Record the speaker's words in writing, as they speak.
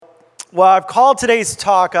Well, I've called today's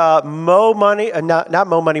talk Mo Money, not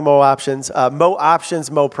Mo Money, Mo Options, Mo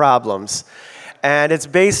Options, Mo Problems. And it's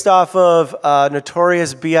based off of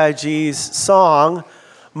Notorious B.I.G.'s song,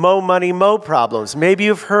 Mo Money, Mo Problems. Maybe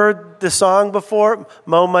you've heard the song before,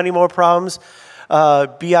 Mo Money, Mo Problems.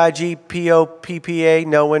 B.I.G. P-O-P-P-A,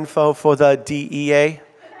 no info for the DEA.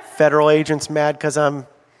 Federal agents mad because I'm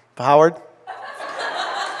Howard.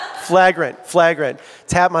 Flagrant.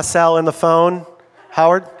 Tap my cell in the phone.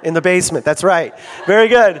 Howard, in the basement. That's right. Very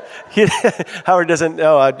good. Howard doesn't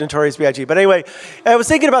know Notorious B.I.G. But anyway, I was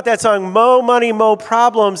thinking about that song, Mo Money, Mo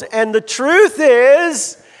Problems. And the truth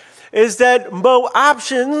is that Mo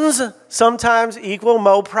Options sometimes equal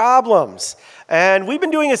Mo Problems. And we've been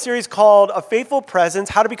doing a series called A Faithful Presence,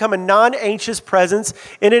 How to Become a Non-Anxious Presence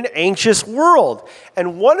in an Anxious World.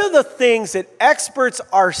 And one of the things that experts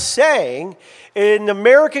are saying in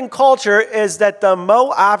American culture is that the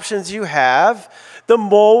Mo options you have, the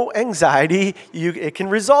more anxiety it can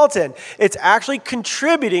result in. It's actually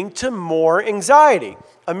contributing to more anxiety.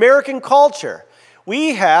 American culture,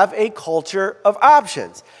 we have a culture of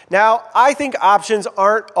options. Now, I think options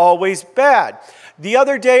aren't always bad. The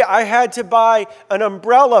other day, I had to buy an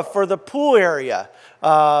umbrella for the pool area,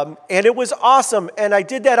 and it was awesome, and I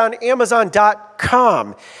did that on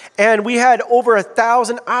Amazon.com, and we had over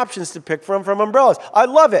 1,000 options to pick from umbrellas. I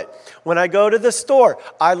love it. When I go to the store,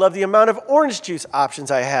 I love the amount of orange juice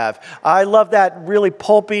options I have. I love that really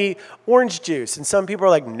pulpy orange juice, and some people are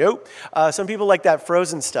like, nope. Some people like that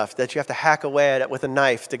frozen stuff that you have to hack away at it with a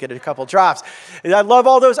knife to get a couple drops. And I love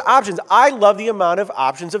all those options. I love the amount of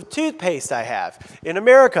options of toothpaste I have. In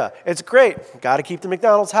America, it's great. Got to keep the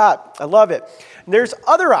McDonald's hot. I love it. And there's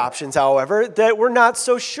other options, however, that we're not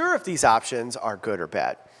so sure if these options are good or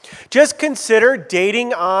bad. Just consider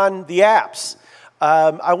dating on the apps.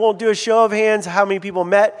 I won't do a show of hands how many people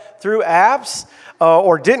met through apps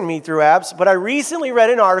or didn't meet through apps, but I recently read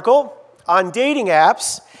an article on dating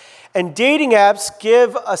apps, and dating apps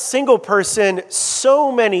give a single person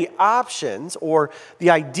so many options, or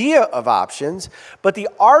the idea of options, but the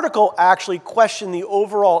article actually questioned the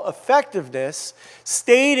overall effectiveness,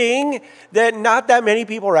 stating that not that many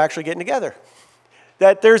people are actually getting together.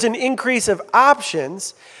 That there's an increase of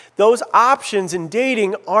options. Those options in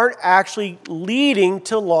dating aren't actually leading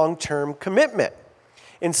to long-term commitment.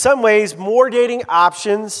 In some ways, more dating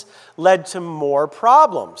options led to more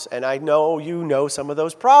problems. And I know you know some of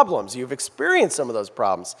those problems. You've experienced some of those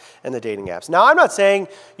problems in the dating apps. Now, I'm not saying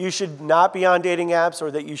you should not be on dating apps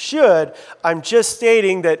or that you should. I'm just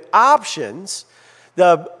stating that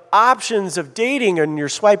the options of dating and you're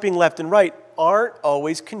swiping left and right aren't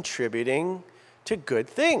always contributing to good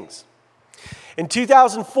things. In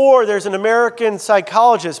 2004, there's an American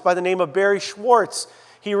psychologist by the name of Barry Schwartz.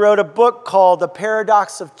 He wrote a book called The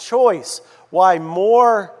Paradox of Choice, Why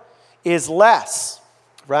More is Less,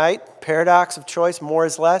 right? Paradox of choice, more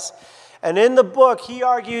is less. And in the book, he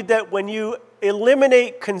argued that when you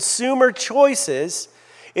eliminate consumer choices,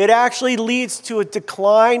 it actually leads to a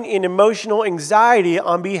decline in emotional anxiety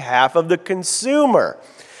on behalf of the consumer.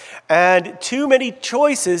 And too many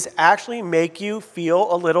choices actually make you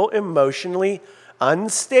feel a little emotionally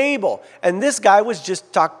unstable. And this guy was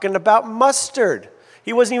just talking about mustard.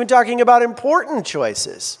 He wasn't even talking about important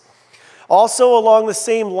choices. Also, along the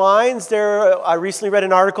same lines, I recently read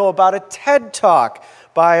an article about a TED Talk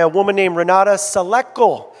by a woman named Renata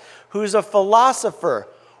Saleckl, who's a philosopher,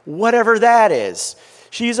 whatever that is.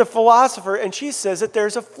 She's a philosopher, and she says that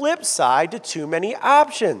there's a flip side to too many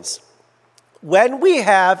options. When we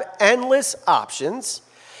have endless options,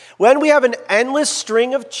 when we have an endless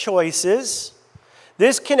string of choices,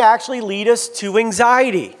 this can actually lead us to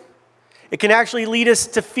anxiety. It can actually lead us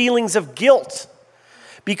to feelings of guilt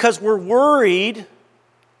because we're worried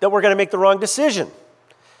that we're going to make the wrong decision.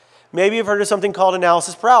 Maybe you've heard of something called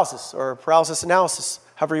analysis paralysis or paralysis analysis,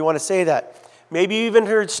 however you want to say that. Maybe you even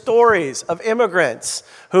heard stories of immigrants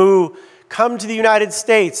who come to the United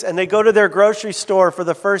States and they go to their grocery store for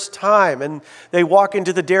the first time and they walk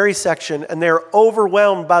into the dairy section and they're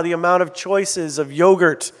overwhelmed by the amount of choices of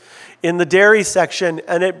yogurt in the dairy section,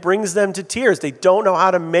 and it brings them to tears. They don't know how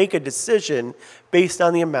to make a decision based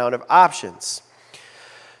on the amount of options.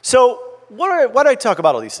 So why do I talk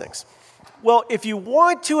about all these things? Well, if you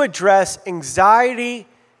want to address anxiety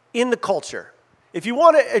in the culture, if you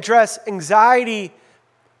want to address anxiety,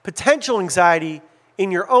 potential anxiety in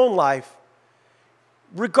your own life,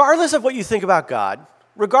 regardless of what you think about God,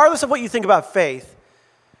 regardless of what you think about faith,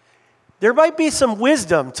 there might be some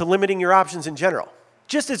wisdom to limiting your options in general.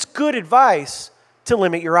 Just it's good advice to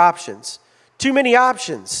limit your options. Too many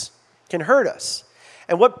options can hurt us.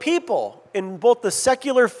 And what people in both the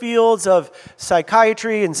secular fields of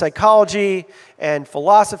psychiatry and psychology and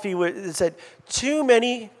philosophy is that too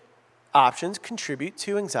many options contribute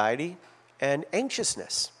to anxiety and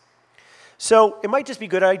anxiousness. So it might just be a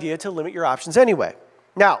good idea to limit your options anyway.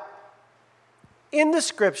 Now, in the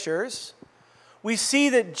scriptures, we see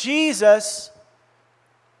that Jesus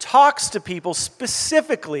talks to people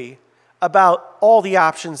specifically about all the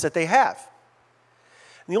options that they have.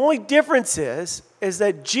 The only difference is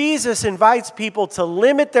that Jesus invites people to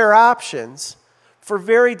limit their options for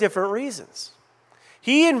very different reasons.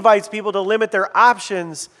 He invites people to limit their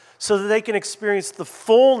options so that they can experience the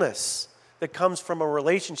fullness that comes from a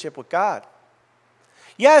relationship with God.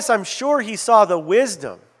 Yes, I'm sure he saw the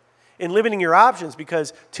wisdom in limiting your options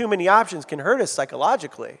because too many options can hurt us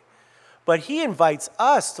psychologically. But he invites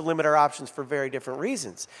us to limit our options for very different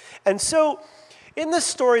reasons. And so, in the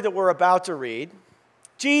story that we're about to read,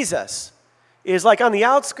 Jesus is like on the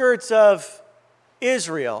outskirts of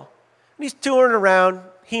Israel, and he's touring around,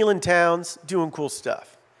 healing towns, doing cool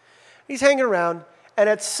stuff. He's hanging around, and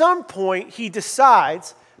at some point, he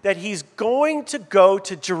decides that he's going to go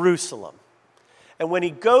to Jerusalem. And when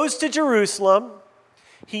he goes to Jerusalem,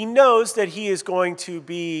 he knows that he is going to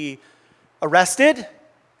be arrested,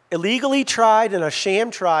 illegally tried in a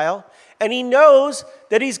sham trial, and he knows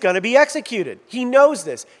that he's going to be executed. He knows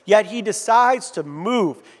this, yet he decides to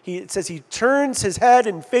move. It says he turns his head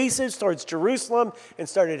and faces towards Jerusalem and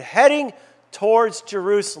started heading towards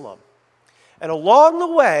Jerusalem. And along the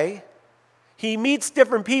way, he meets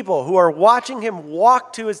different people who are watching him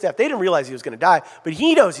walk to his death. They didn't realize he was going to die, but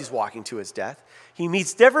he knows he's walking to his death. He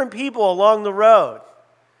meets different people along the road.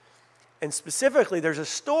 And specifically, there's a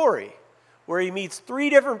story where he meets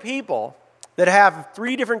 3 different people that have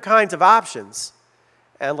 3 different kinds of options.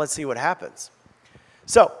 And let's see what happens.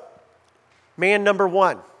 So, man number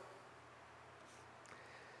 1.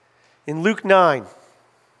 In Luke 9,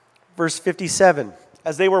 verse 57,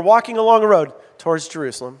 as they were walking along the road towards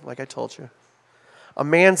Jerusalem, like I told you, a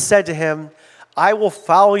man said to him, "I will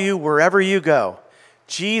follow you wherever you go."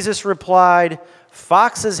 Jesus replied,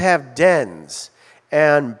 "Foxes have dens,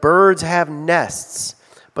 and birds have nests,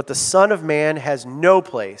 but the Son of Man has no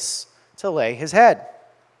place to lay his head."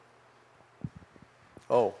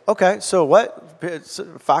 Oh, okay, so what?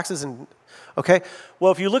 Foxes and, okay.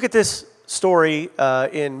 Well, if you look at this story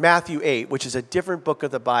in Matthew 8, which is a different book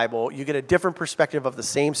of the Bible, you get a different perspective of the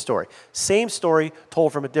same story. Same story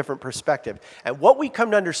told from a different perspective. And what we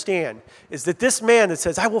come to understand is that this man that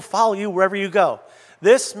says, "I will follow you wherever you go,"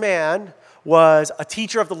 this man was a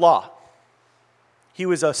teacher of the law. He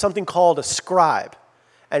was something called a scribe,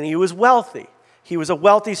 and he was wealthy. He was a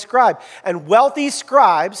wealthy scribe. And wealthy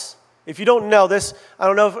scribes, if you don't know this, I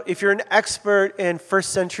don't know if you're an expert in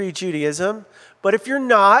first century Judaism, but if you're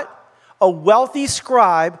not, a wealthy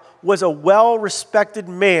scribe was a well-respected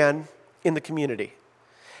man in the community.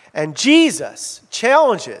 And Jesus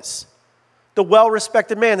challenges the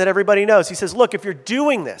well-respected man that everybody knows. He says, look, if you're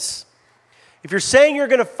doing this, if you're saying you're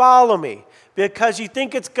going to follow me because you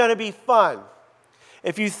think it's going to be fun,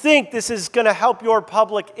 if you think this is going to help your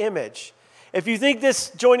public image, if you think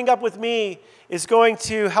this joining up with me is going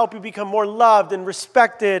to help you become more loved and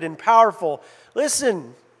respected and powerful,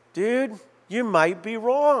 listen, dude, you might be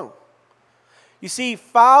wrong. You see,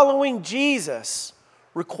 following Jesus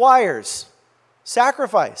requires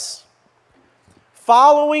sacrifice.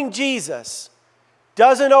 Following Jesus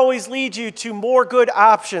doesn't always lead you to more good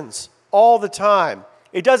options all the time.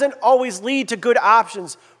 It doesn't always lead to good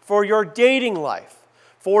options for your dating life,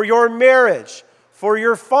 for your marriage, for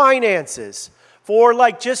your finances, for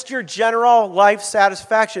like just your general life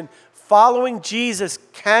satisfaction. Following Jesus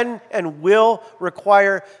can and will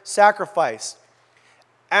require sacrifice.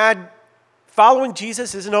 And following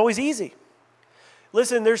Jesus isn't always easy.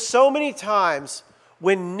 Listen, there's so many times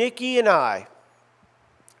when Nikki and I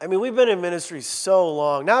mean, we've been in ministry so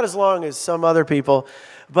long, not as long as some other people,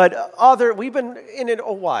 but we've been in it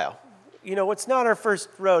a while. You know, it's not our first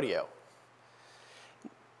rodeo.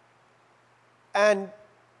 And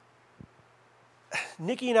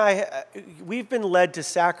Nikki and I, we've been led to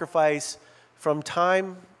sacrifice from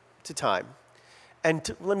time to time.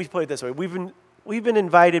 And let me put it this way. We've been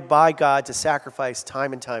invited by God to sacrifice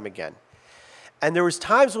time and time again. And there was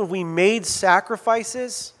times when we made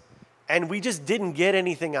sacrifices and we just didn't get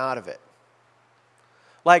anything out of it.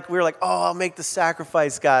 Like, we were like, oh, I'll make the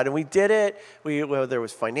sacrifice, God. And we did it, whether it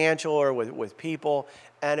was financial or with people.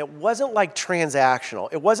 And it wasn't like transactional.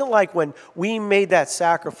 It wasn't like when we made that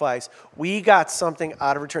sacrifice, we got something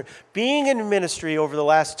out of return. Being in ministry over the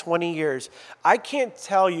last 20 years, I can't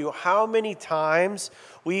tell you how many times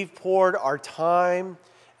we've poured our time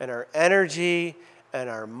and our energy and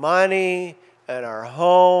our money and our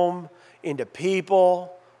home into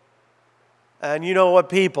people. And you know what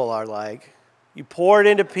people are like. You pour it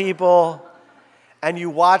into people and you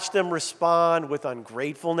watch them respond with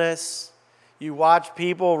ungratefulness. You watch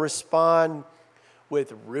people respond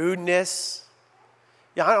with rudeness.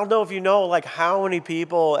 Yeah, I don't know if you know like how many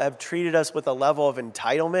people have treated us with a level of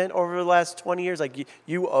entitlement over the last 20 years. Like,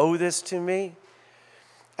 you owe this to me.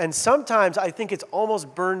 And sometimes I think it's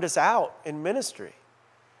almost burned us out in ministry.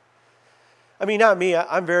 I mean, not me.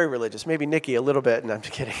 I'm very religious. Maybe Nikki a little bit. And I'm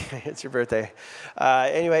just kidding. It's your birthday.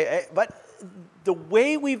 Anyway, but the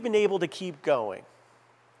way we've been able to keep going,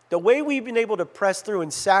 the way we've been able to press through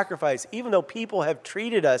and sacrifice, even though people have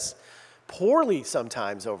treated us poorly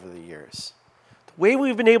sometimes over the years, the way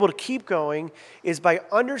we've been able to keep going is by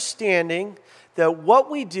understanding that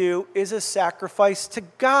what we do is a sacrifice to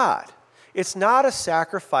God. It's not a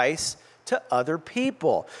sacrifice to other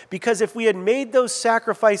people. Because if we had made those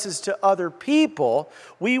sacrifices to other people,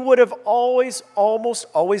 we would have almost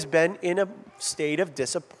always been in a state of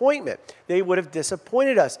disappointment. They would have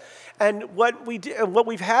disappointed us. And what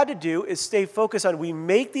we've had to do is stay focused on, we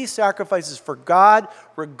make these sacrifices for God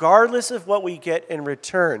regardless of what we get in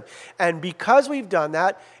return. And because we've done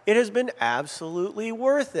that, it has been absolutely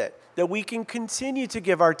worth it. That we can continue to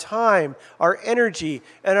give our time, our energy,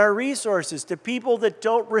 and our resources to people that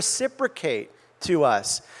don't reciprocate to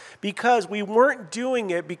us, because we weren't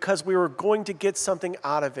doing it because we were going to get something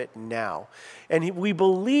out of it now. And we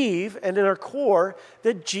believe, and in our core,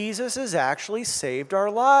 that Jesus has actually saved our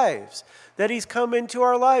lives, that he's come into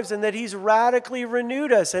our lives, and that he's radically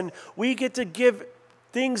renewed us, and we get to give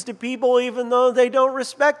things to people even though they don't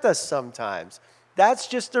respect us sometimes. That's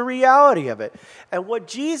just the reality of it. And what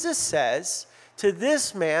Jesus says to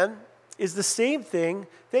this man is the same thing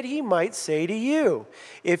that he might say to you.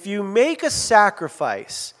 If you make a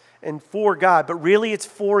sacrifice and for God, but really it's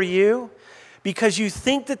for you, because you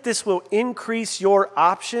think that this will increase your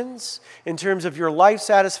options in terms of your life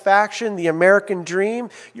satisfaction, the American dream,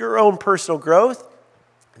 your own personal growth,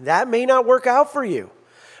 that may not work out for you.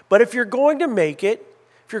 But if you're going to make it,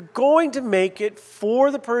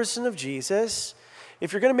 for the person of Jesus,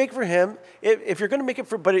 if you're going to make it for him, if you're going to make it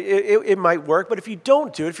for, but it might work. But if you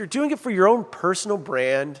don't do it, if you're doing it for your own personal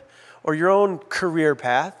brand or your own career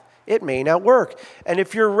path, it may not work. And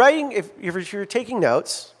if you're taking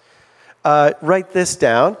notes, write this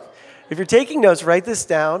down. If you're taking notes, write this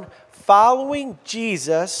down. Following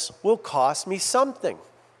Jesus will cost me something.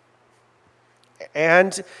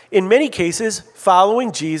 And in many cases,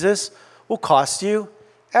 following Jesus will cost you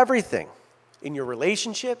everything in your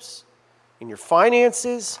relationships, in your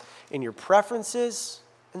finances, in your preferences,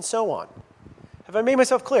 and so on. Have I made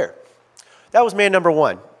myself clear? That was man number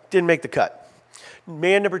one. Didn't make the cut.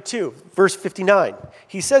 Man number two, verse 59.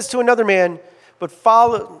 He says to another man,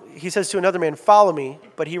 follow me.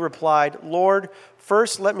 But he replied, Lord,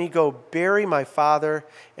 first let me go bury my father.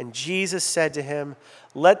 And Jesus said to him,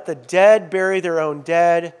 let the dead bury their own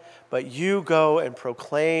dead, but you go and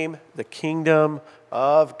proclaim the kingdom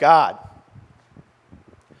of God.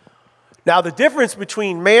 Now, the difference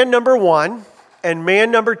between man number one and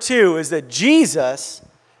man number two is that Jesus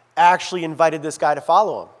actually invited this guy to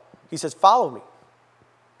follow him. He says, follow me.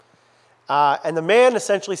 And the man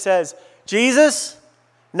essentially says, Jesus,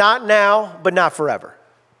 not now, but not forever.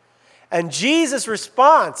 And Jesus'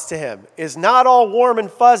 response to him is not all warm and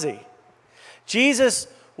fuzzy. Jesus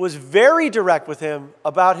was very direct with him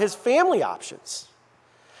about his family options.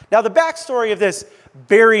 Now, the backstory of this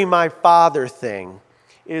bury my father thing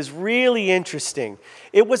is really interesting.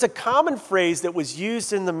 It was a common phrase that was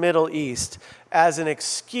used in the Middle East as an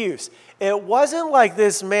excuse. It wasn't like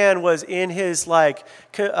this man was in his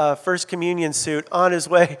first communion suit on his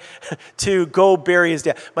way to go bury his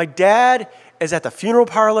dad. My dad is at the funeral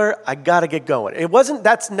parlor. I got to get going.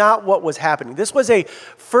 That's not what was happening. This was a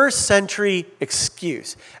first century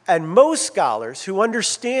excuse. And most scholars who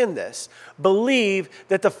understand this believe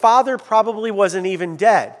that the father probably wasn't even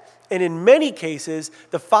dead. And in many cases,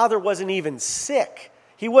 the father wasn't even sick.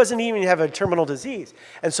 He wasn't even having a terminal disease.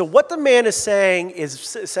 And so what the man is saying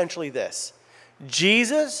is essentially this.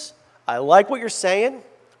 Jesus, I like what you're saying.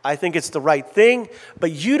 I think it's the right thing,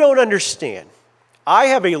 but you don't understand. I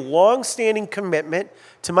have a long-standing commitment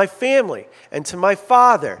to my family and to my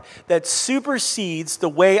father that supersedes the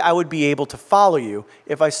way I would be able to follow you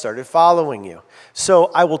if I started following you.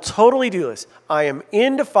 So I will totally do this. I am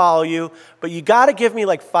in to follow you, but you got to give me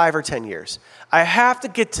 5 or 10 years. I have to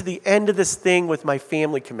get to the end of this thing with my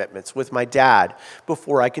family commitments, with my dad,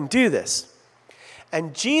 before I can do this.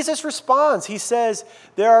 And Jesus responds. He says,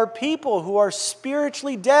 there are people who are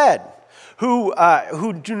spiritually dead,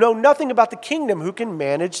 who do know nothing about the kingdom, who can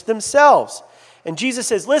manage themselves. And Jesus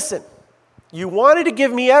says, listen, you wanted to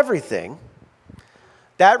give me everything.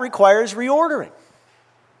 That requires reordering.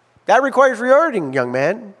 That requires reordering, young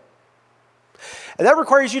man. And that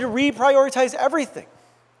requires you to reprioritize everything.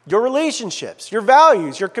 Your relationships, your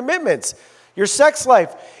values, your commitments, your sex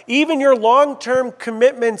life, even your long-term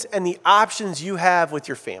commitments and the options you have with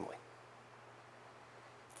your family.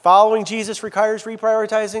 Following Jesus requires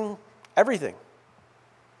reprioritizing everything.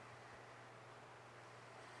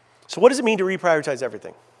 So what does it mean to reprioritize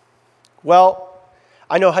everything? Well,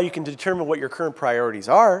 I know how you can determine what your current priorities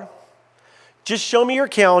are. Just show me your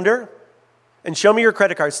calendar and show me your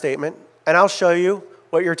credit card statement, and I'll show you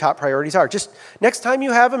what your top priorities are. Just next time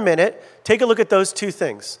you have a minute, take a look at those two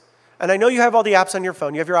things. And I know you have all the apps on your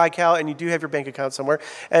phone. You have your iCal, and you do have your bank account somewhere.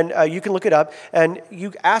 And you can look it up. And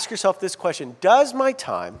you ask yourself this question: does my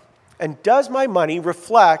time and does my money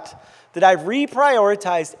reflect that I've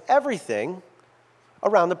reprioritized everything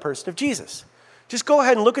around the person of Jesus? Just go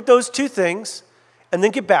ahead and look at those two things, and then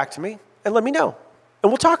get back to me and let me know.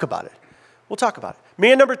 And we'll talk about it. We'll talk about it.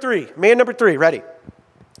 Man number three, ready?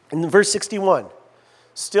 In verse 61,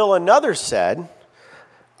 still another said,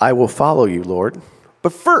 I will follow you, Lord.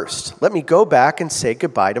 But first, let me go back and say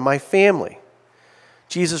goodbye to my family.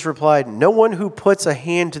 Jesus replied, no one who puts a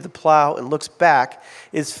hand to the plow and looks back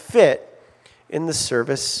is fit in the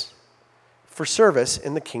service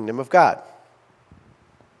in the kingdom of God.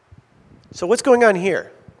 So what's going on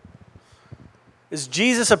here? Is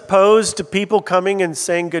Jesus opposed to people coming and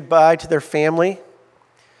saying goodbye to their family?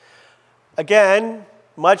 Again,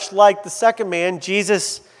 much like the second man,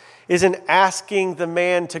 Jesus isn't asking the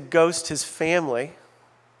man to ghost his family.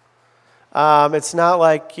 It's not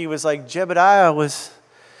like he was like, Jebediah was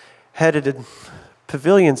headed to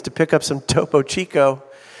Pavilions to pick up some Topo Chico,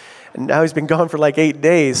 and now he's been gone for like 8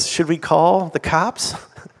 days. Should we call the cops?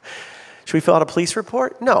 Should we fill out a police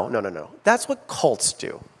report? No. That's what cults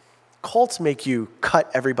do. Cults make you cut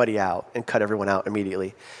everybody out and cut everyone out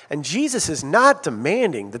immediately. And Jesus is not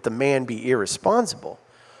demanding that the man be irresponsible.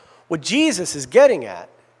 What Jesus is getting at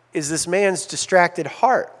is this man's distracted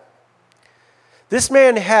heart. This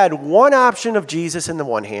man had one option of Jesus in the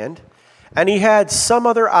one hand, and he had some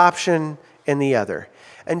other option in the other.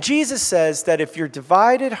 And Jesus says that if you're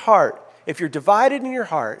divided in your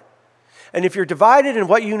heart, and if you're divided in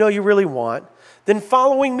what you know you really want, then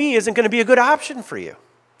following me isn't going to be a good option for you.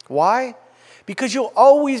 Why? Because you'll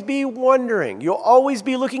always be wondering. You'll always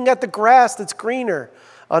be looking at the grass that's greener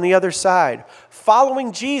on the other side.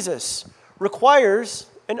 Following Jesus requires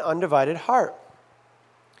an undivided heart.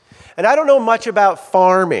 And I don't know much about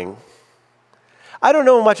farming. I don't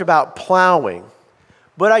know much about plowing.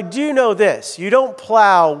 But I do know this. You don't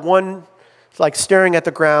plow like staring at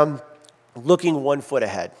the ground, looking 1 foot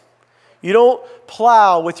ahead. You don't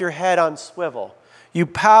plow with your head on swivel. You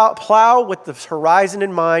plow with the horizon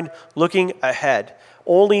in mind, looking ahead,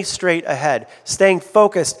 only straight ahead, staying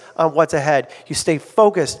focused on what's ahead. You stay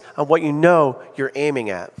focused on what you know you're aiming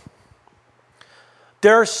at.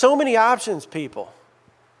 There are so many options, people,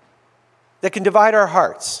 that can divide our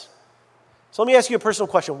hearts. So let me ask you a personal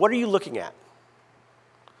question. What are you looking at?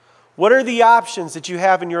 What are the options that you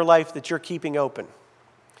have in your life that you're keeping open?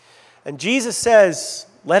 And Jesus says,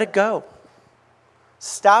 let it go.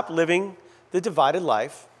 Stop living the divided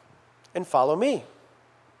life and follow me.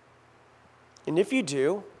 And if you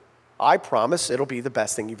do, I promise it'll be the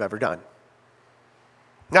best thing you've ever done.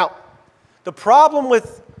 Now, the problem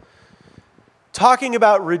with talking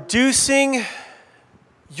about reducing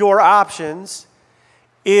your options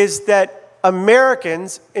is that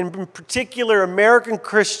Americans, in particular American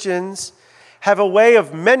Christians, have a way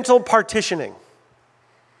of mental partitioning.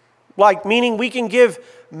 Like, meaning we can give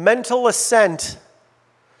mental assent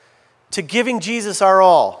to giving Jesus our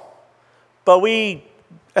all, but we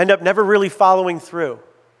end up never really following through.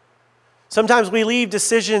 Sometimes we leave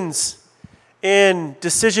decisions in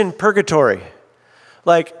decision purgatory.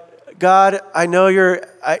 Like, God, I know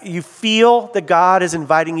you feel that God is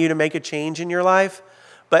inviting you to make a change in your life,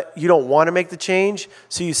 but you don't want to make the change,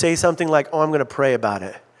 so you say something like, I'm going to pray about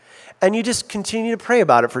it. And you just continue to pray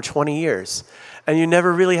about it for 20 years. And you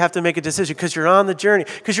never really have to make a decision because you're on the journey.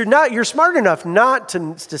 Because you're smart enough not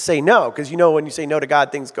to say no, because you know when you say no to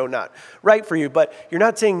God, things go not right for you. But you're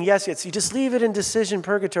not saying yes yet, so you just leave it in decision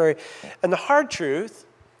purgatory. And the hard truth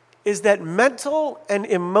is that mental and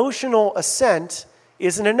emotional assent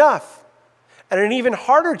isn't enough. And an even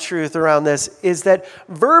harder truth around this is that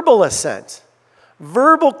verbal assent,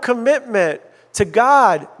 verbal commitment to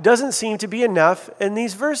God doesn't seem to be enough in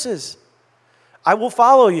these verses. I will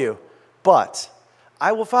follow you, but.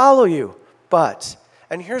 I will follow you, but.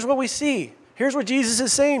 And here's what we see. Here's what Jesus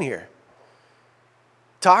is saying here.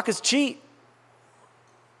 Talk is cheap.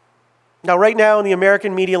 Now, right now in the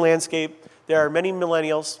American media landscape, there are many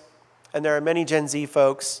millennials and there are many Gen Z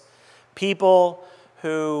folks, people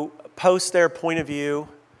who post their point of view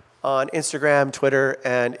on Instagram, Twitter,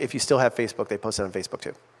 and if you still have Facebook, they post it on Facebook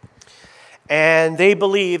too. And they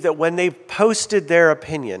believe that when they've posted their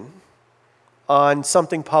opinion on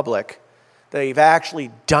something public, they've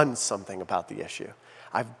actually done something about the issue.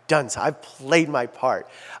 I've played my part.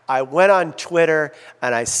 I went on Twitter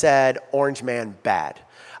and I said, Orange Man bad.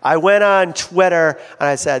 I went on Twitter and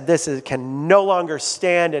I said, can no longer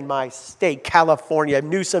stand in my state, California.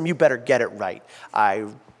 Newsom, you better get it right.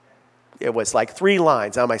 It was like 3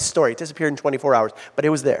 lines on my story. It disappeared in 24 hours, but it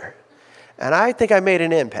was there. And I think I made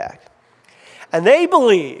an impact. And they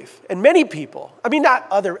believe, and many people,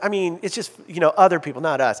 it's just, other people,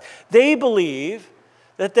 not us. They believe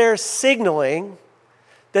that they're signaling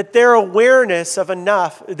that their awareness of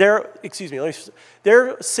enough,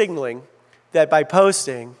 they're signaling that by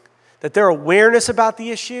posting, that their awareness about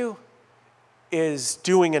the issue is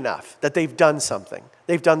doing enough, that they've done something.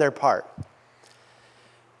 They've done their part.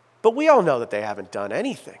 But we all know that they haven't done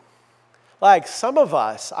anything. Like some of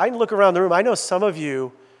us, I look around the room, I know some of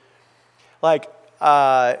you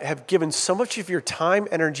have given so much of your time,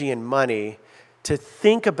 energy, and money to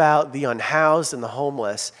think about the unhoused and the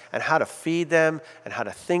homeless and how to feed them and how to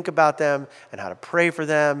think about them and how to pray for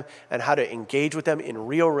them and how to engage with them in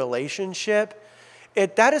real relationship.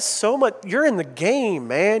 That is so much, you're in the game,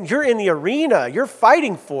 man. You're in the arena. You're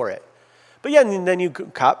fighting for it. But yeah, and then you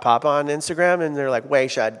pop on Instagram and they're like, we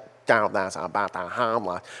should do this about the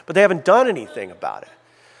homeless. But they haven't done anything about it.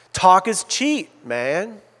 Talk is cheap,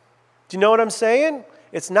 man. Do you know what I'm saying?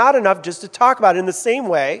 It's not enough just to talk about it. In the same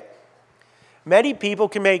way, many people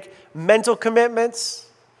can make mental commitments.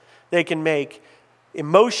 They can make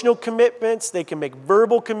emotional commitments. They can make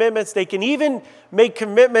verbal commitments. They can even make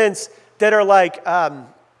commitments that are like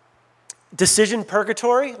decision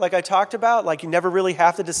purgatory, like I talked about, like you never really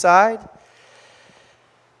have to decide.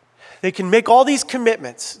 They can make all these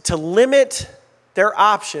commitments to limit their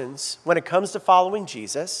options when it comes to following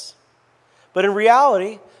Jesus. But in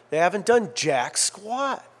reality, they haven't done jack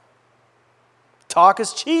squat. Talk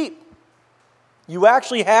is cheap. You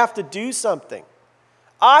actually have to do something.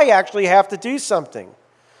 I actually have to do something.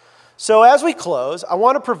 So as we close, I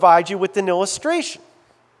want to provide you with an illustration.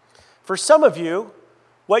 For some of you,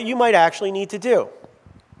 what you might actually need to do.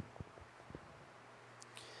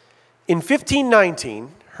 In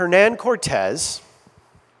 1519, Hernan Cortez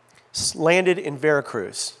landed in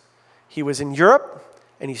Veracruz. He was in Europe,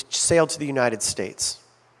 and he sailed to the United States.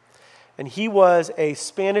 And he was a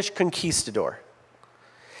Spanish conquistador.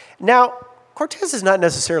 Now, Cortez is not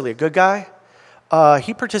necessarily a good guy.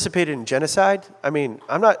 He participated in genocide.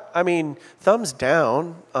 Thumbs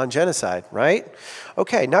down on genocide, right?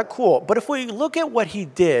 Okay, not cool. But if we look at what he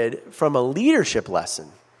did from a leadership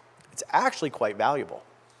lesson, it's actually quite valuable.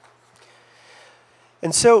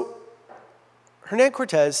 And so, Hernan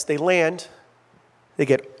Cortez, they land, they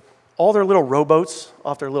get all their little rowboats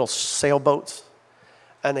off their little sailboats,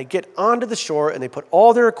 and they get onto the shore, and they put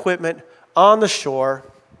all their equipment on the shore,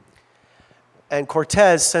 and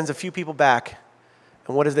Cortez sends a few people back,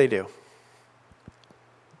 and what do?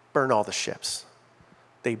 Burn all the ships.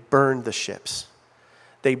 They burned the ships.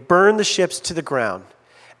 They burned the ships to the ground,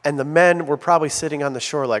 and the men were probably sitting on the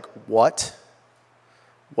shore like, what?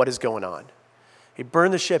 What is going on? He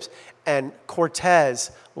burned the ships, and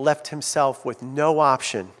Cortez left himself with no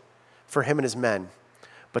option for him and his men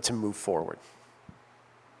but to move forward.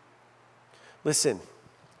 Listen,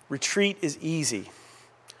 retreat is easy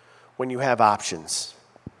when you have options.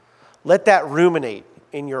 Let that ruminate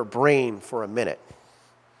in your brain for a minute.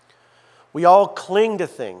 We all cling to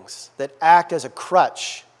things that act as a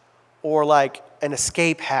crutch or like an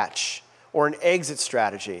escape hatch or an exit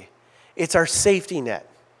strategy. It's our safety net,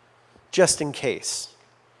 just in case.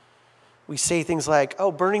 We say things like,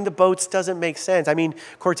 burning the boats doesn't make sense.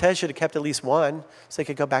 Cortez should have kept at least one so they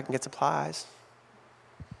could go back and get supplies.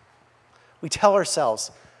 We tell ourselves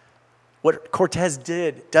what Cortez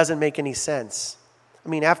did doesn't make any sense.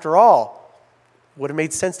 After all, it would have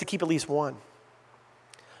made sense to keep at least one.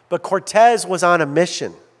 But Cortez was on a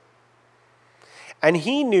mission. And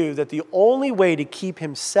he knew that the only way to keep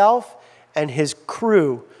himself and his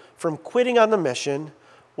crew from quitting on the mission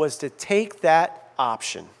was to take that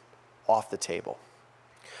option off the table.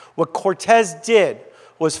 What Cortez did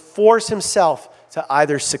was force himself to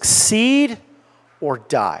either succeed or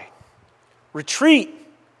die. Retreat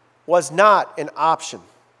was not an option.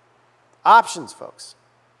 Options, folks.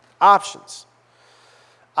 Options.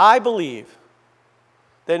 I believe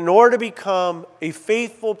that in order to become a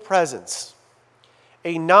faithful presence,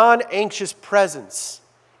 a non-anxious presence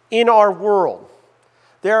in our world,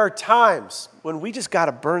 there are times when we just got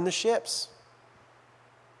to burn the ships.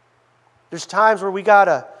 There's times where we got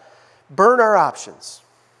to burn our options.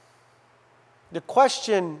 The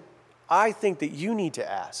question I think that you need to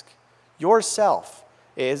ask yourself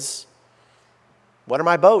is, what are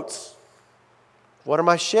my boats? What are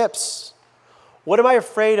my ships? What am I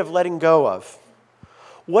afraid of letting go of?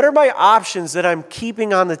 What are my options that I'm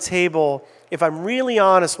keeping on the table, if I'm really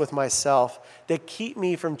honest with myself, that keep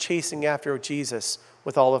me from chasing after Jesus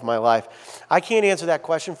with all of my life? I can't answer that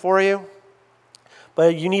question for you,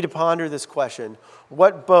 but you need to ponder this question.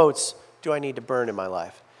 What boats do I need to burn in my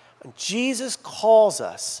life? And Jesus calls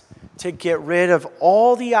us to get rid of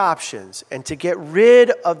all the options and to get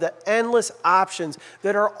rid of the endless options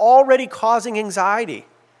that are already causing anxiety.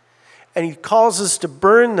 And he calls us to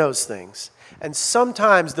burn those things. And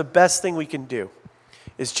sometimes the best thing we can do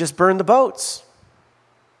is just burn the boats.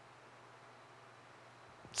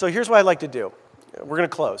 So here's what I'd like to do. We're going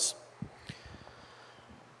to close.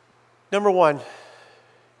 Number one,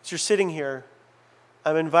 as you're sitting here,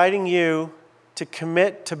 I'm inviting you to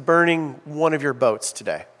commit to burning one of your boats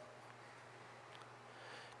today.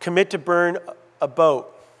 Commit to burn a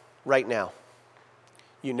boat right now.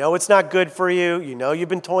 You know it's not good for you. You know you've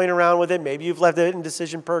been toying around with it. Maybe you've left it in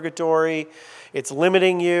decision purgatory. It's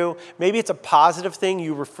limiting you. Maybe it's a positive thing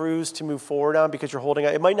you refuse to move forward on because you're holding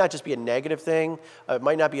on. It might not just be a negative thing. It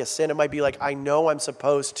might not be a sin. It might be like, I know I'm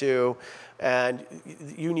supposed to, and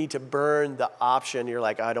you need to burn the option. You're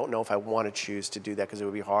like, I don't know if I want to choose to do that because it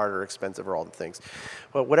would be hard or expensive or all the things.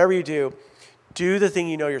 But whatever you do the thing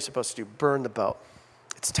you know you're supposed to do. Burn the boat.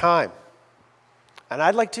 It's time. And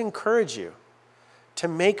I'd like to encourage you to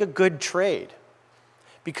make a good trade,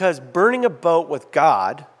 because burning a boat with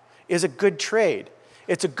God is a good trade.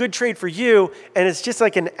 It's a good trade for you, and it's just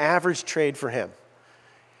like an average trade for him.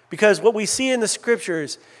 Because what we see in the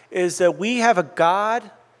scriptures is that we have a God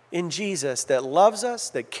in Jesus that loves us,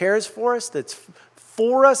 that cares for us, that's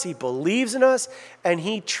for us, he believes in us, and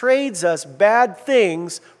he trades us bad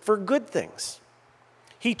things for good things.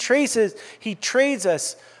 He trades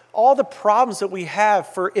us all the problems that we have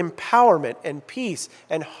for empowerment and peace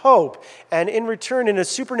and hope. And in return, in a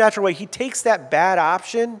supernatural way, he takes that bad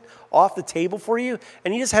option off the table for you.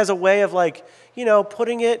 And he just has a way of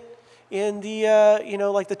putting it in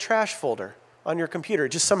the, like the trash folder on your computer. It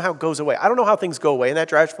just somehow goes away. I don't know how things go away in that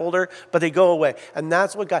trash folder, but they go away. And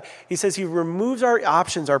that's what God, he says he removes our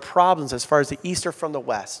options, our problems as far as the east are from the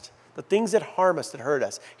west. The things that harm us, that hurt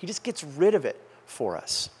us. He just gets rid of it for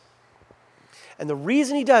us. And the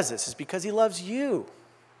reason he does this is because he loves you,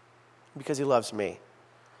 because he loves me.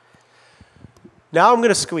 Now I'm going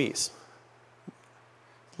to squeeze.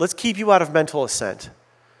 Let's keep you out of mental assent.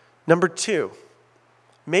 Number 2,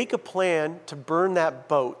 make a plan to burn that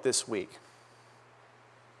boat this week.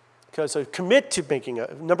 Okay, so commit to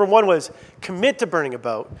number 1 was commit to burning a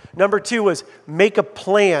boat. Number 2 was make a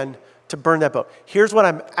plan to burn that boat. Here's what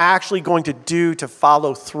I'm actually going to do to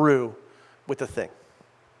follow through with the thing.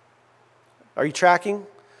 Are you tracking?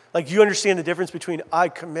 Like, you understand the difference between I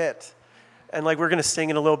commit and like we're going to sing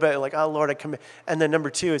in a little bit, like, oh, Lord, I commit. And then number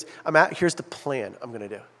 2 is here's the plan I'm going to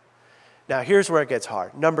do. Now, here's where it gets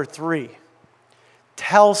hard. Number 3,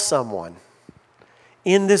 tell someone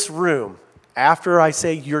in this room, after I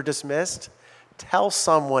say you're dismissed, tell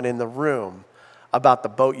someone in the room about the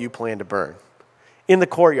boat you plan to burn. In the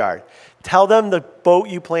courtyard. Tell them the boat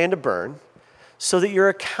you plan to burn so that you're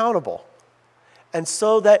accountable. And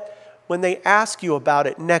so that when they ask you about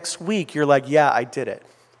it next week, you're like, yeah, I did it.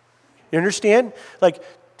 You understand? Like,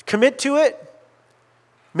 commit to it,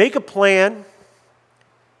 make a plan,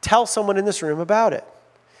 tell someone in this room about it.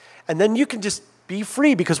 And then you can just be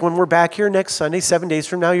free, because when we're back here next Sunday, 7 days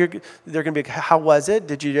from now, they're going to be like, how was it?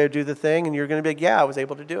 Did you do the thing? And you're going to be like, yeah, I was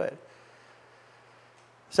able to do it.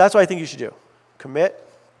 So that's what I think you should do. Commit,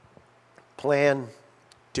 plan,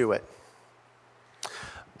 do it.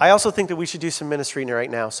 I also think that we should do some ministry right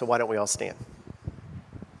now, so why don't we all stand?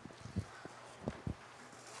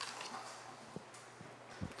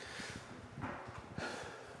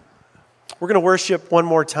 We're going to worship one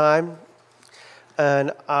more time,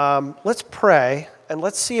 and let's pray, and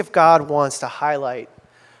let's see if God wants to highlight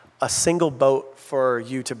a single boat for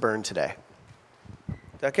you to burn today.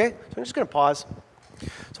 Okay? So I'm just going to pause.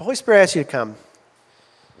 So Holy Spirit, I ask you to come.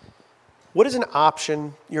 What is an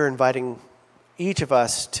option you're inviting each of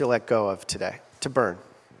us to let go of today, to burn?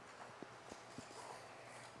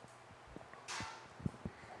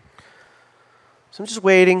 So I'm just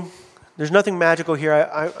waiting. There's nothing magical here.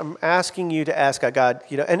 I'm asking you to ask God,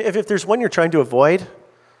 and if there's one you're trying to avoid,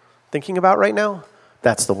 thinking about right now,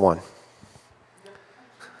 that's the one.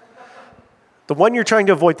 The one you're trying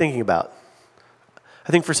to avoid thinking about.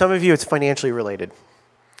 I think for some of you, it's financially related.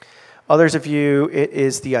 Others of you, it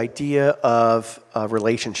is the idea of a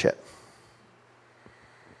relationship.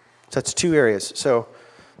 So that's two areas. So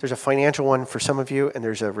there's a financial one for some of you, and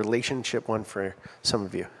there's a relationship one for some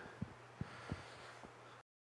of you.